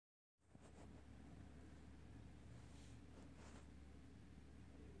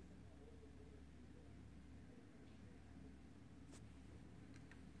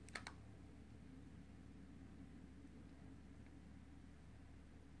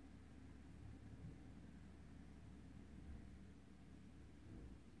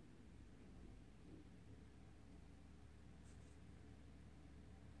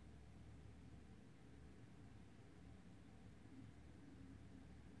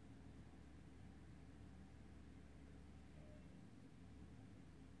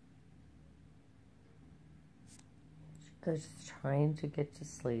Just trying to get to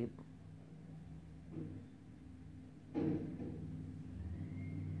sleep.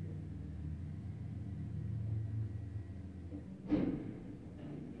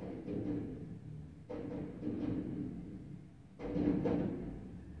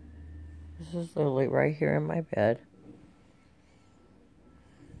 This is literally right here in my bed.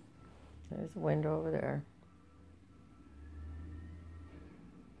 There's a window over there.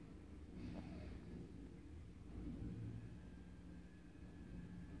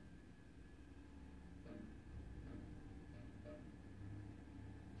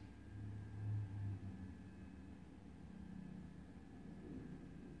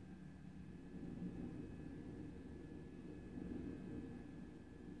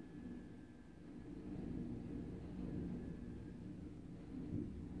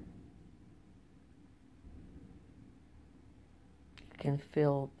 Can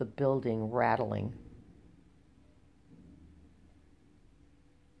feel the building rattling.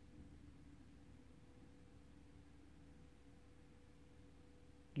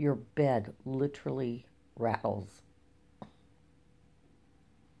 Your bed literally rattles.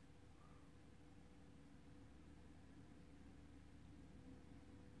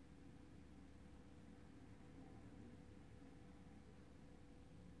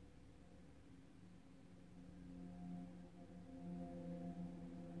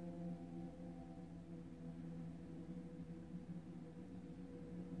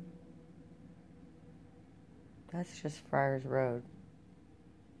 That's just Friars Road.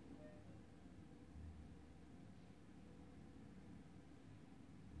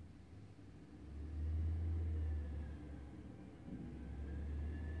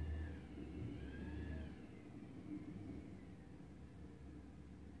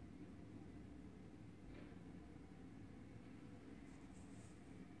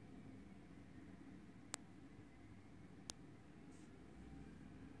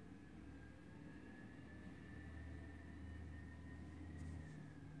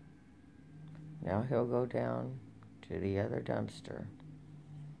 Now he'll go down to the other dumpster.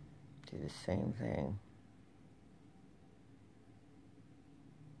 Do the same thing.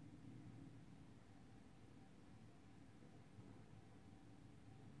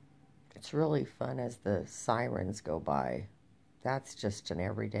 It's really fun as the sirens go by. That's just an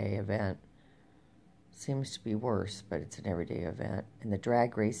everyday event. Seems to be worse, but it's an everyday event. And the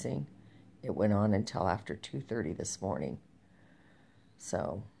drag racing, it went on until after 2:30 this morning.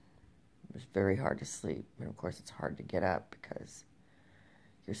 So it was very hard to sleep. And of course, it's hard to get up because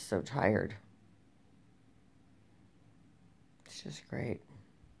you're so tired. It's just great.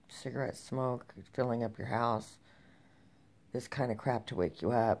 Cigarette smoke, filling up your house. This kind of crap to wake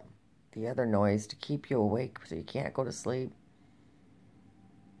you up. The other noise to keep you awake so you can't go to sleep.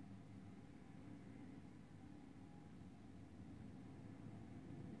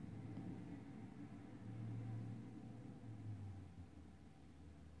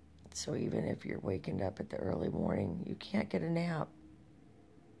 So even if you're waking up at the early morning, you can't get a nap.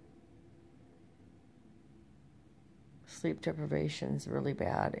 Sleep deprivation is really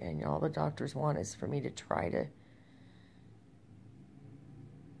bad, and all the doctors want is for me to try to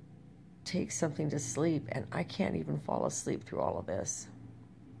take something to sleep, and I can't even fall asleep through all of this.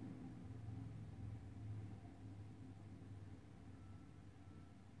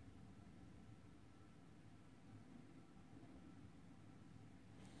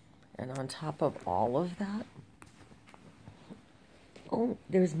 And on top of all of that, oh,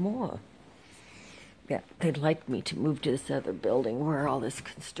 there's more. Yeah, they'd like me to move to this other building where all this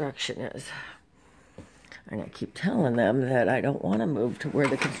construction is. And I keep telling them that I don't want to move to where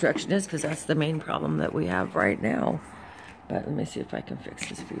the construction is because that's the main problem that we have right now. But let me see if I can fix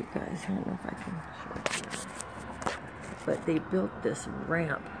this for you guys. I don't know if I can show it to you. But they built this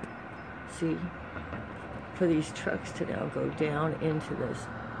ramp, see, for these trucks to now go down into this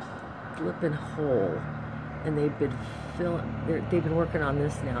flipping hole. And they've been working on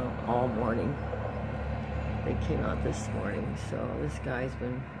this now all morning. They came out this morning, so this guy's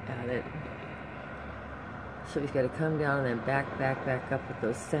been at it. So he's got to come down and then back up with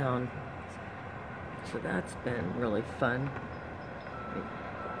those sound. So that's been really fun.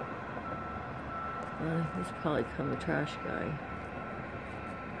 This probably come the trash guy.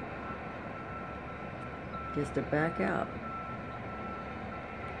 Just to back out.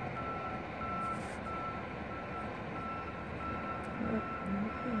 Oh, here he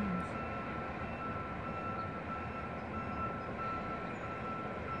comes.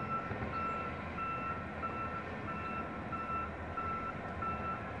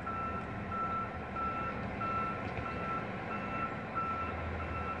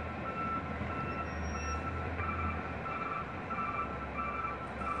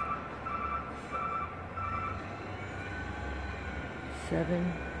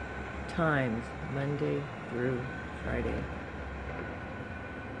 7 times, Monday through Friday.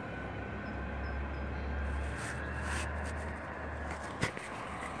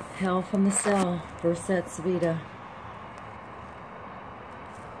 Hell from the cell, Versat Civita.